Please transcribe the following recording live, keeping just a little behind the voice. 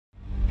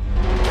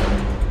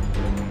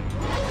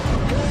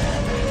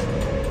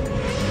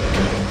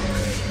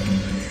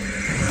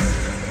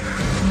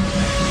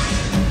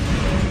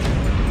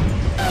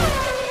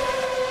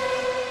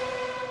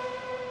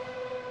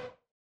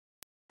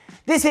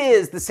This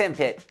is the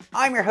Simpit.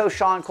 I'm your host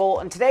Sean Cole,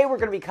 and today we're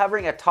going to be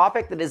covering a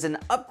topic that is an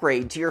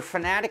upgrade to your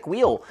Fanatec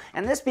wheel,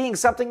 and this being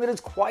something that is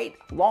quite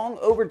long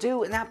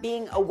overdue, and that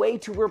being a way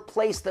to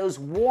replace those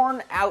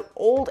worn out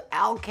old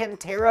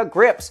Alcantara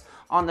grips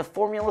on the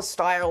Formula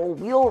Style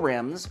wheel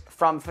rims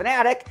from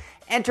Fanatec.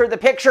 Enter the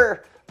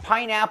picture,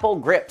 pineapple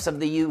grips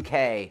of the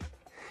UK.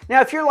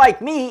 Now, if you're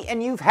like me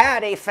and you've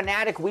had a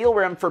Fanatec wheel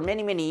rim for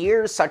many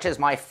years, such as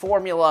my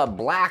Formula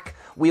Black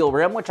wheel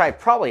rim, which I've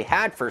probably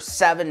had for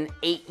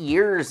 7-8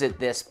 years at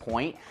this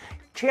point,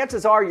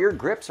 chances are your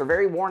grips are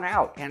very worn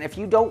out. And if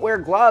you don't wear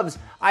gloves,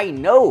 I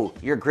know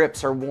your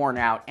grips are worn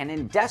out and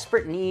in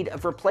desperate need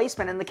of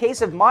replacement. In the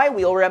case of my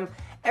wheel rim,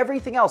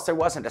 everything else, there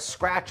wasn't a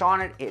scratch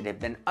on it. It had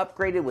been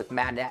upgraded with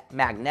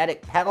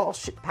magnetic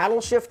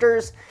paddle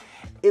shifters.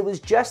 It was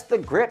just the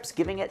grips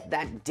giving it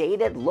that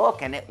dated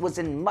look, and it was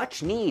in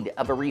much need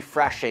of a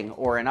refreshing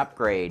or an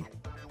upgrade.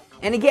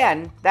 And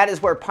again, that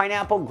is where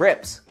Pineapple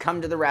Grips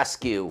come to the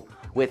rescue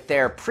with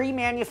their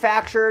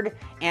pre-manufactured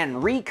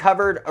and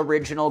recovered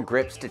original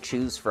grips to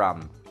choose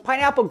from.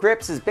 Pineapple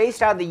Grips is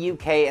based out of the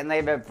UK, and they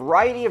have a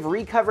variety of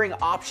recovering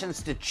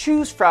options to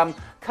choose from,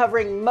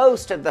 covering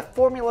most of the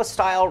Formula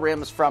Style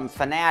rims from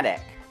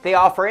Fanatec. They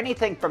offer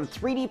anything from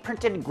 3D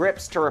printed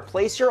grips to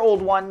replace your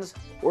old ones,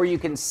 or you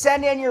can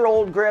send in your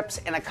old grips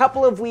and a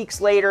couple of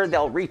weeks later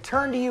they'll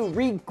return to you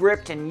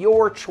re-gripped in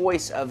your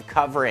choice of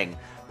covering.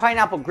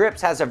 Pineapple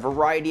Grips has a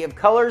variety of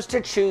colors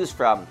to choose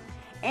from,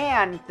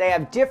 and they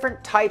have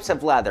different types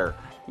of leather.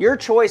 Your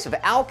choice of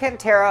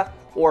Alcantara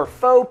or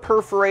faux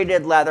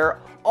perforated leather,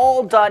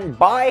 all done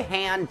by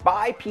hand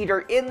by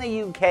Peter in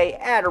the UK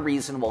at a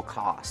reasonable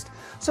cost.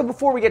 So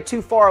before we get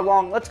too far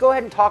along, let's go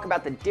ahead and talk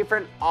about the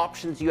different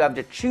options you have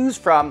to choose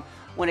from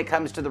when it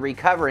comes to the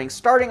recovering,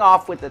 starting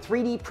off with the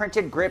 3D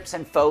printed grips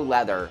and faux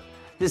leather.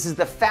 This is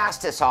the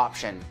fastest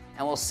option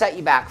and will set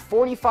you back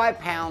 45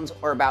 pounds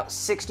or about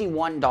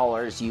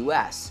 $61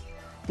 US.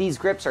 These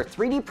grips are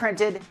 3D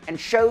printed and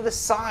show the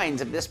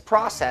signs of this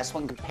process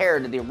when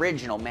compared to the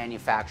original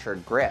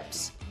manufactured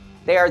grips.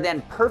 They are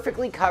then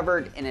perfectly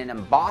covered in an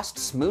embossed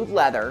smooth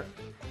leather,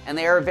 and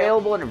they are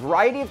available in a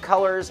variety of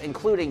colors,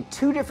 including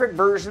 2 different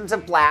versions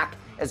of black,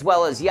 as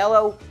well as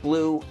yellow,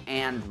 blue,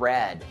 and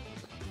red.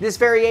 This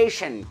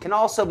variation can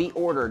also be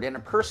ordered in a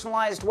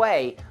personalized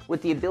way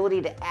with the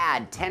ability to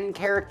add 10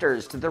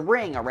 characters to the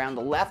ring around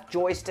the left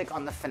joystick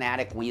on the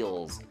Fanatec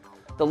wheels.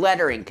 The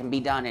lettering can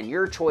be done in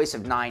your choice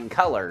of 9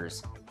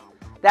 colors.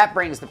 That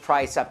brings the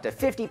price up to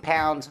 50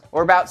 pounds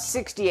or about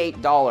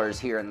 $68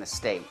 here in the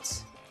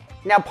States.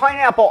 Now,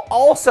 Pineapple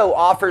also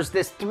offers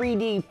this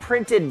 3D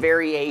printed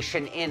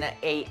variation in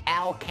a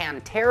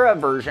Alcantara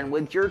version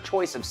with your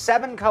choice of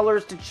 7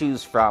 colors to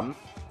choose from.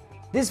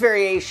 This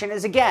variation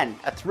is again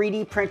a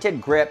 3D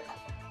printed grip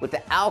with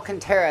the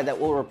Alcantara that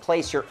will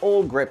replace your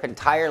old grip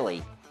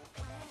entirely.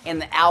 In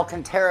the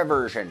Alcantara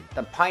version,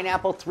 the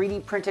Pineapple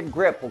 3D printed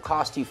grip will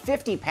cost you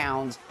 50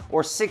 pounds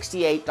or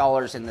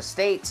 $68 in the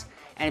States.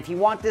 And if you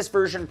want this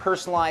version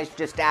personalized,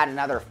 just add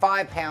another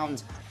 5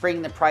 pounds,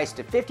 bringing the price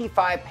to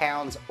 55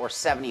 pounds or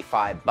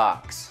 75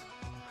 bucks.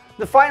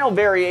 The final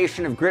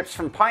variation of grips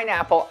from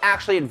Pineapple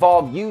actually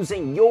involve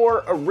using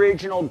your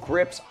original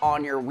grips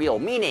on your wheel,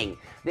 meaning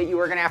that you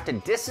are going to have to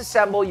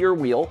disassemble your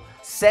wheel,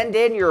 send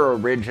in your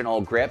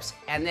original grips,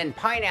 and then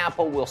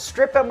Pineapple will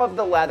strip them of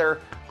the leather,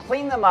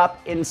 clean them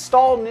up,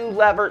 install new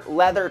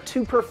leather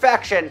to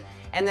perfection,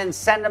 and then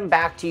send them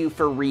back to you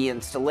for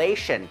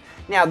reinstallation.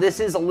 Now, this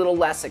is a little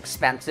less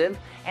expensive,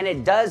 and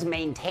it does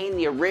maintain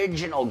the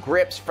original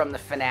grips from the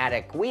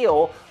Fanatec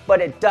wheel,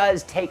 but it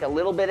does take a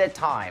little bit of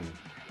time.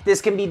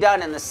 This can be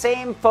done in the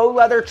same faux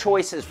leather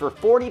choices for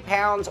 40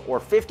 pounds or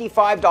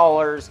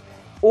 $55,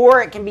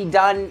 or it can be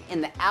done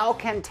in the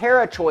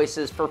Alcantara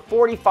choices for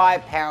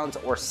 45 pounds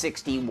or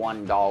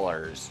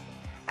 $61.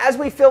 As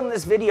we filmed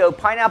this video,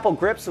 Pineapple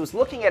Grips was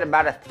looking at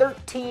about a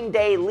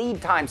 13-day lead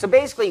time. So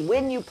basically,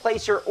 when you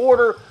place your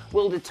order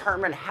will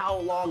determine how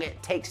long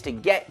it takes to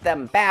get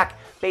them back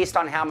based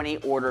on how many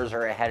orders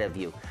are ahead of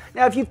you.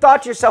 Now, if you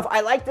thought to yourself,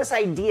 I like this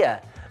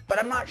idea, but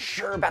I'm not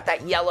sure about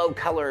that yellow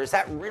color. Is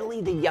that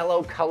really the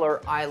yellow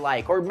color I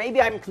like? Or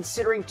maybe I'm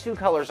considering 2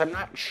 colors. I'm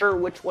not sure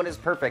which one is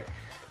perfect.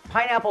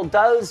 Pineapple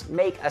does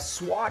make a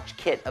swatch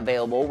kit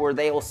available where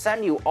they will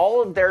send you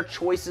all of their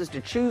choices to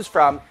choose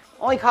from.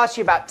 Only costs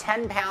you about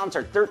 10 pounds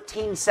or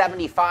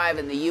 $13.75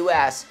 in the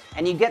US,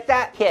 and you get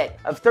that kit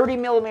of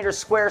 30mm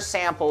square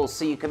samples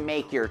so you can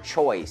make your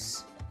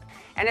choice.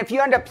 And if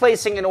you end up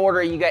placing an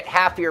order, you get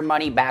half of your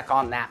money back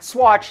on that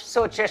swatch,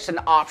 so it's just an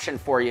option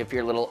for you if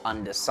you're a little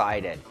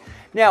undecided.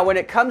 Now, when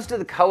it comes to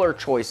the color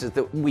choices,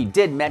 that we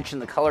did mention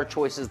the color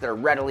choices that are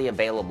readily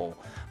available,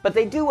 but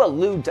they do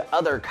allude to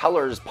other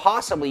colors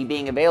possibly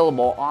being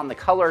available on the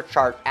color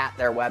chart at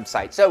their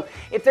website. So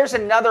if there's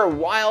another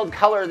wild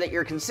color that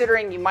you're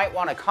considering, you might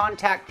want to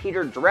contact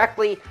Peter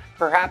directly.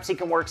 Perhaps he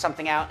can work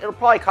something out. It'll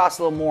probably cost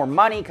a little more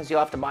money because you'll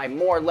have to buy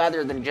more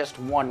leather than just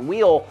one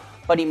wheel,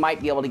 but he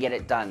might be able to get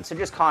it done. So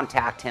just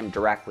contact him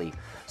directly.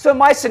 So in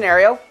my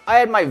scenario, I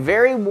had my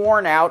very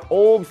worn out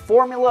old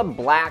Formula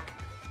Black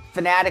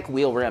Fanatec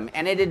wheel rim,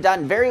 and it had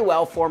done very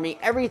well for me.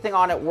 Everything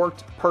on it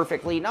worked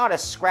perfectly, not a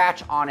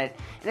scratch on it,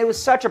 and it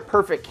was such a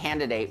perfect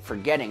candidate for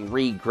getting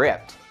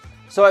re-gripped.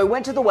 So I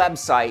went to the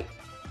website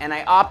and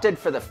I opted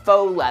for the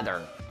faux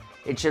leather.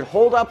 It should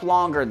hold up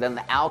longer than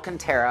the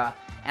Alcantara,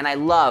 and I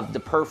loved the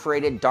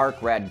perforated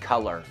dark red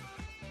color.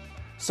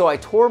 So I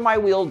tore my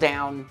wheel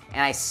down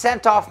and I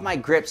sent off my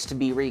grips to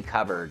be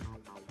recovered.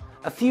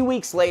 A few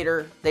weeks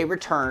later, they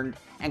returned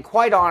and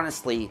quite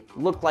honestly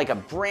looked like a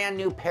brand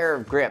new pair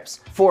of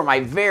grips for my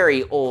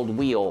very old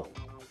wheel.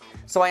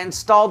 So I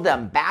installed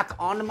them back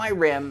onto my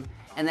rim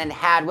and then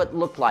had what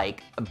looked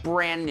like a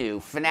brand new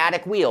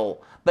Fanatec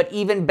wheel, but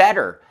even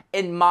better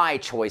in my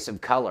choice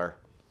of color.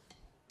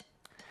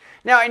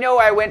 Now I know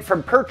I went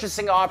from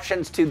purchasing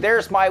options to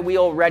there's my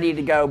wheel ready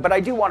to go, but I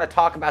do want to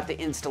talk about the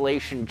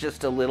installation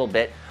just a little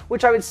bit,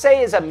 which I would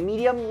say is a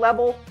medium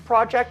level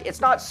project.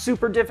 It's not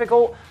super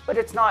difficult, but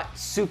it's not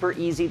super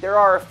easy. There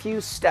are a few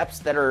steps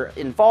that are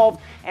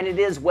involved, and it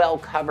is well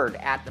covered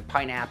at the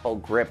Pineapple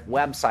Grip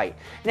website.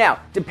 Now,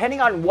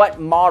 depending on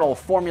what model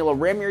Formula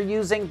Rim you're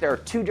using, there are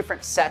two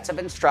different sets of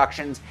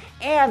instructions,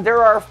 and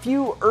there are a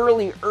few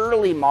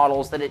early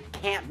models that it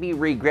can't be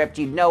re-gripped.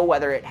 You'd know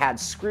whether it had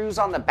screws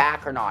on the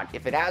back or not.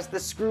 If it has the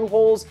screw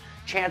holes,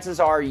 chances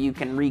are you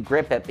can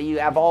re-grip it, but you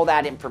have all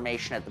that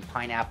information at the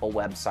Pineapple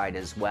website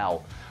as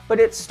well.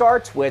 But it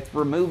starts with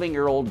removing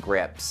your old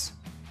grips.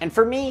 And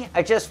for me,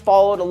 I just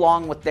followed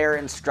along with their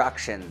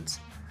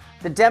instructions.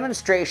 The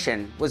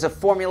demonstration was a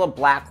Formula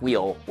Black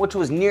wheel, which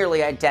was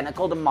nearly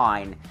identical to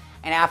mine,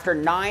 and after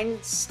 9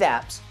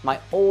 steps, my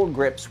old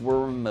grips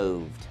were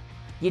removed.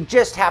 You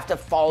just have to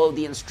follow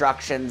the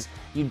instructions,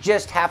 you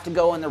just have to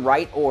go in the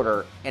right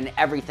order, and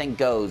everything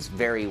goes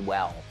very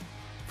well.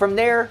 From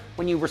there,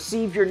 when you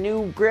receive your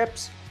new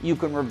grips, you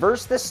can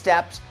reverse the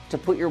steps to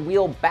put your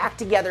wheel back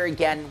together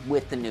again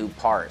with the new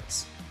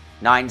parts.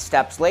 9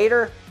 steps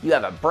later, you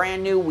have a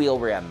brand new wheel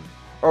rim,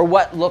 or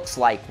what looks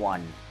like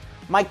one.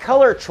 My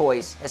color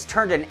choice has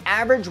turned an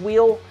average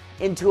wheel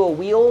into a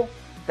wheel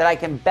that I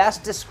can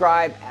best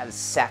describe as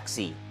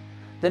sexy.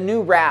 The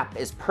new wrap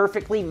is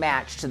perfectly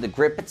matched to the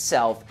grip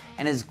itself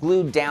and is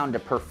glued down to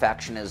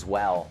perfection as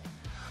well.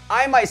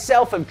 I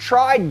myself have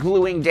tried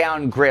gluing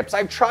down grips.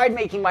 I've tried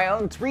making my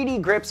own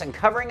 3D grips and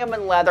covering them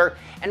in leather,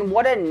 and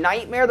what a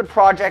nightmare the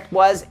project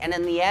was, and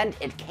in the end,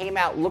 it came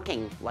out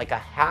looking like a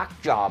hack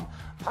job.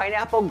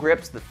 Pineapple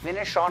grips, the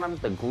finish on them,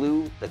 the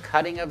glue, the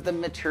cutting of the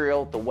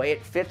material, the way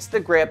it fits the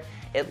grip,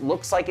 it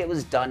looks like it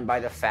was done by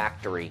the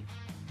factory.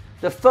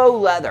 The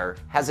faux leather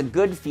has a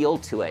good feel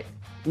to it.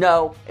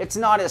 No, it's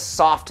not as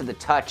soft to the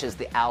touch as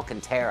the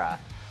Alcantara,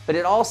 but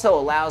it also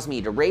allows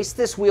me to race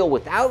this wheel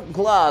without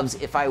gloves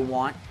if I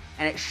want,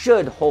 and it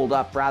should hold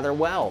up rather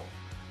well.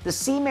 The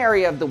seam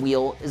area of the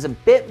wheel is a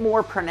bit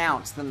more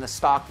pronounced than the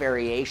stock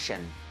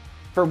variation.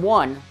 For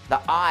one,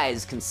 the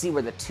eyes can see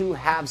where the two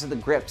halves of the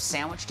grip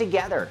sandwich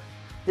together.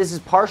 This is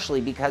partially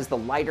because the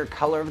lighter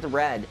color of the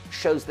red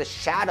shows the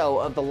shadow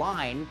of the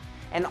line,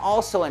 and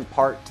also in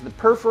part to the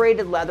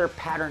perforated leather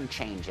pattern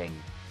changing.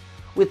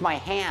 With my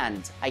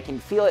hands, I can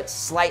feel it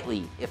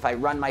slightly if I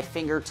run my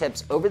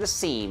fingertips over the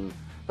seam,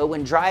 but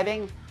when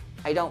driving,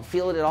 I don't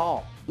feel it at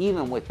all,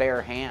 even with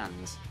bare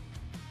hands.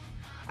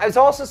 I was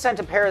also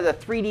sent a pair of the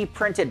 3D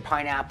printed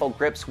Pineapple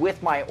grips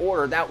with my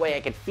order. That way I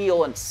could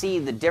feel and see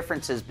the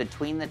differences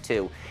between the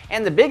two.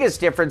 And the biggest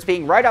difference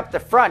being right up the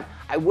front,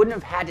 I wouldn't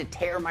have had to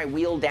tear my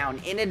wheel down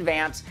in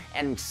advance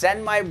and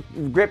send my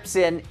grips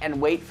in and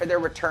wait for their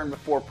return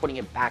before putting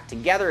it back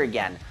together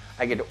again.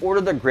 I could order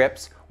the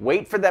grips,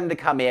 wait for them to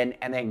come in,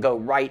 and then go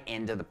right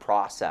into the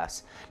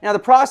process. Now the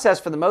process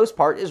for the most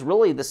part is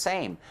really the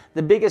same.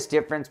 The biggest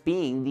difference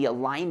being the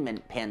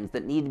alignment pins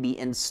that need to be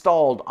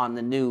installed on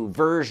the new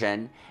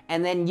version,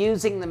 and then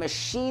using the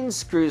machine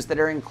screws that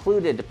are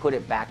included to put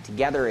it back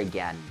together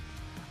again.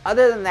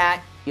 Other than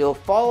that, you'll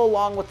follow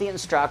along with the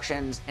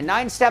instructions, and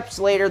 9 steps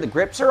later the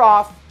grips are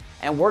off,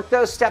 and work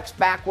those steps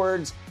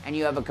backwards, and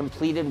you have a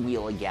completed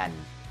wheel again.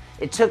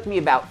 It took me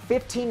about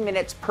 15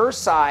 minutes per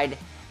side,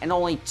 and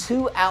only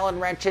 2 Allen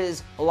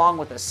wrenches along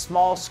with a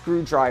small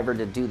screwdriver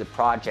to do the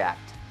project.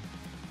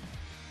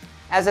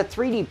 As a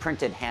 3D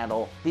printed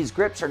handle, these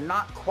grips are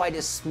not quite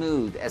as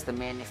smooth as the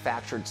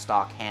manufactured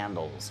stock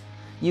handles.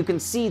 You can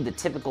see the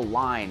typical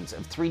lines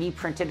of 3D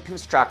printed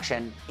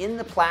construction in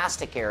the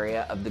plastic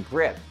area of the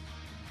grip.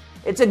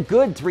 It's a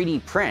good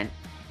 3D print,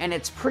 and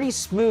it's pretty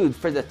smooth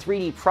for the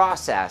 3D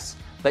process,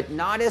 but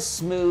not as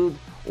smooth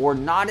or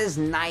not as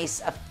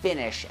nice a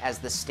finish as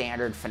the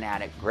standard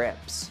Fanatec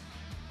grips.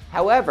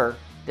 However,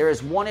 there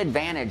is one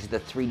advantage of the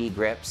 3D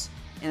grips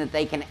in that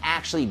they can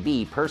actually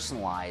be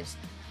personalized.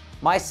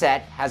 My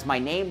set has my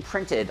name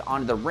printed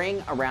onto the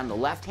ring around the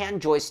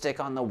left-hand joystick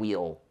on the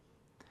wheel.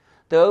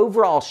 The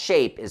overall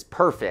shape is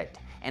perfect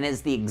and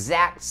is the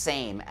exact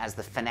same as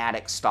the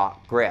Fanatec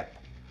stock grip.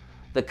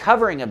 The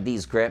covering of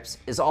these grips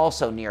is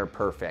also near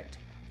perfect.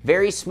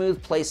 Very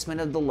smooth placement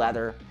of the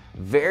leather,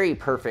 very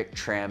perfect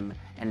trim,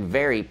 and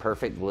very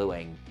perfect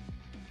gluing.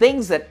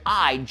 Things that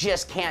I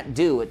just can't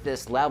do at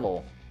this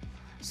level.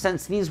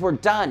 Since these were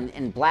done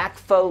in black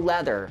faux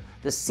leather,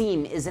 the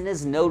seam isn't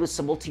as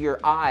noticeable to your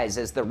eyes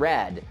as the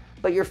red,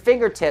 but your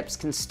fingertips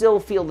can still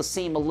feel the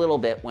seam a little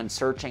bit when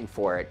searching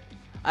for it.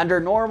 Under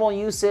normal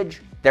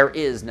usage, there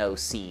is no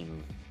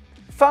seam.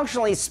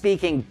 Functionally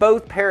speaking,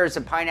 both pairs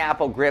of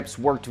pineapple grips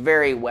worked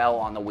very well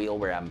on the wheel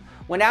rim.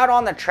 When out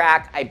on the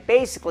track, I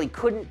basically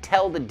couldn't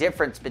tell the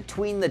difference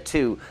between the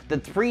two, the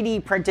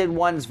 3D printed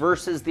ones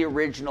versus the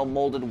original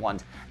molded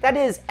ones. That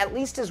is, at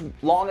least as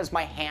long as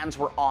my hands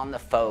were on the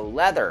faux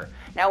leather.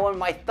 Now when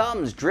my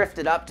thumbs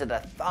drifted up to the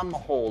thumb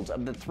holds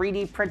of the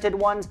 3D printed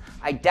ones,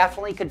 I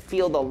definitely could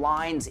feel the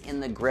lines in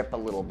the grip a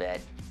little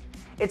bit.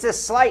 It's a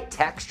slight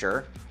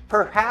texture.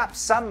 Perhaps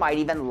some might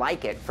even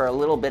like it for a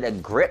little bit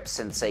of grip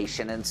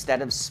sensation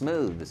instead of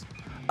smooth.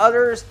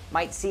 Others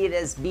might see it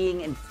as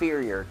being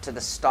inferior to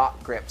the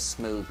stock grip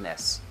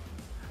smoothness.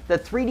 The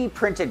 3D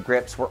printed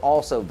grips were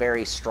also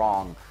very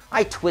strong.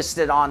 I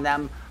twisted on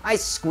them, I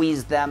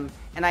squeezed them,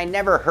 and I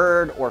never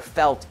heard or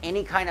felt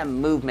any kind of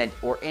movement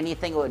or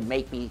anything that would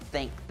make me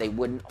think they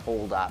wouldn't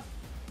hold up.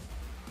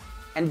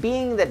 And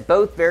being that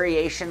both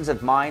variations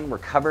of mine were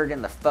covered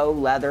in the faux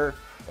leather,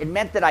 it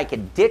meant that I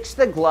could ditch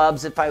the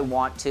gloves if I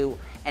want to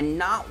and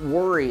not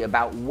worry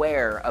about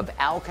wear of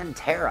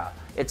Alcantara.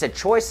 It's a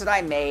choice that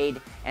I made,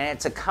 and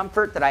it's a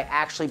comfort that I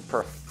actually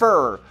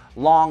prefer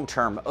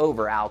long-term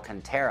over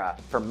Alcantara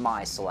for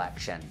my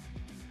selection.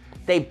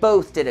 They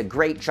both did a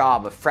great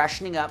job of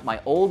freshening up my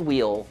old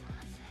wheel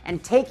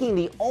and taking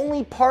the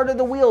only part of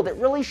the wheel that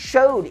really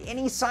showed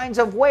any signs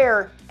of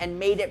wear and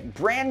made it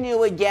brand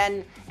new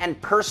again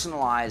and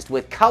personalized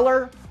with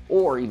color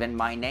or even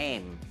my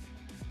name.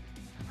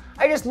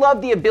 I just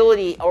love the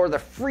ability or the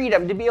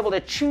freedom to be able to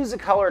choose a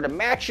color to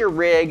match your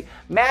rig,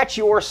 match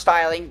your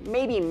styling,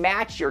 maybe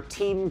match your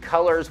team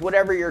colors,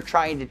 whatever you're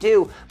trying to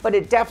do, but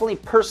it definitely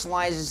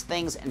personalizes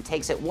things and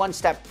takes it one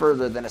step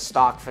further than a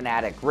stock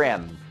Fanatec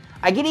rim.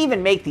 I could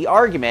even make the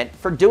argument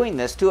for doing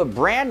this to a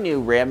brand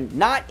new rim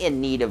not in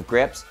need of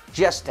grips,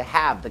 just to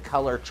have the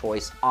color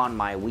choice on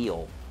my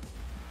wheel.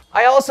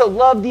 I also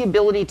love the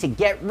ability to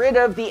get rid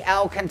of the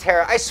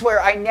Alcantara. I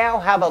swear I now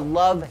have a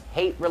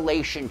love-hate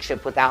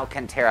relationship with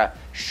Alcantara.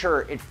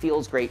 Sure, it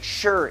feels great.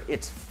 Sure,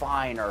 it's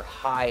fine or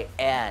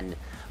high-end.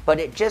 But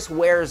it just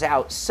wears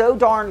out so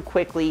darn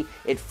quickly.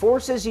 It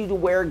forces you to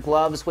wear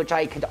gloves, which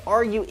I could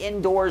argue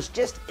indoors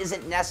just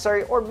isn't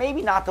necessary, or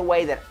maybe not the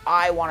way that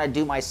I want to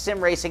do my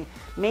sim racing,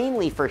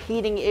 mainly for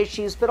heating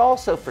issues, but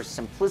also for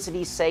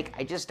simplicity's sake.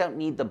 I just don't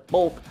need the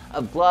bulk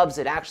of gloves.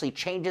 It actually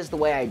changes the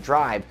way I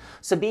drive.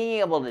 So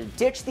being able to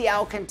ditch the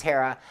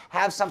Alcantara,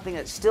 have something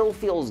that still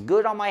feels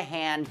good on my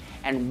hand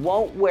and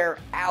won't wear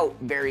out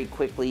very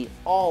quickly,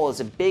 all is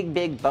a big,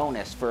 big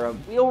bonus for a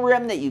wheel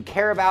rim that you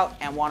care about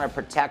and want to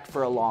protect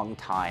for a long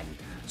time.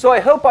 So I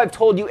hope I've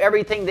told you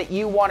everything that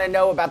you want to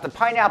know about the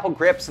pineapple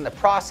grips and the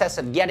process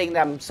of getting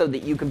them so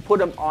that you can put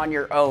them on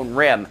your own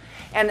rim.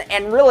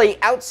 And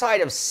really,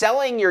 outside of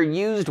selling your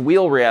used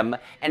wheel rim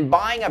and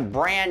buying a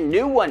brand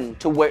new one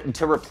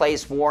to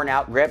replace worn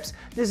out grips,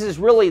 this is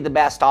really the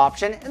best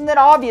option. And then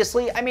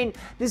obviously, I mean,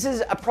 this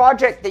is a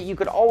project that you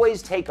could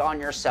always take on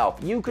yourself.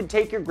 You could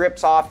take your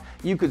grips off,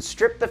 you could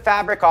strip the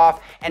fabric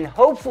off, and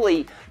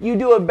hopefully you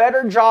do a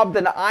better job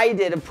than I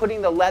did of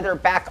putting the leather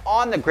back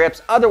on the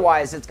grips.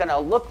 Otherwise, it's gonna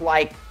look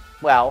like,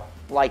 well,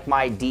 like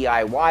my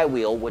DIY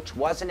wheel, which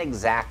wasn't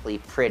exactly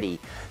pretty.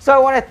 So I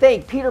want to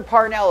thank Peter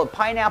Parnell of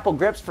Pineapple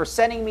Grips for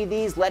sending me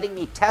these, letting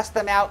me test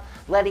them out,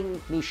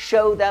 letting me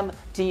show them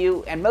to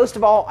you, and most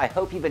of all, I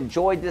hope you've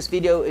enjoyed this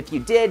video. If you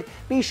did,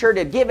 be sure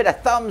to give it a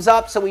thumbs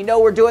up so we know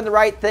we're doing the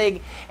right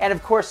thing, and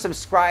of course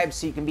subscribe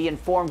so you can be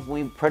informed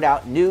when we put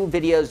out new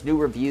videos, new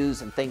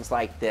reviews, and things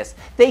like this.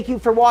 Thank you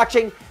for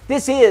watching.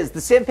 This is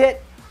the Simpit.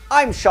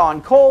 I'm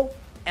Sean Cole,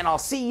 and I'll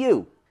see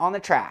you on the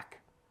track.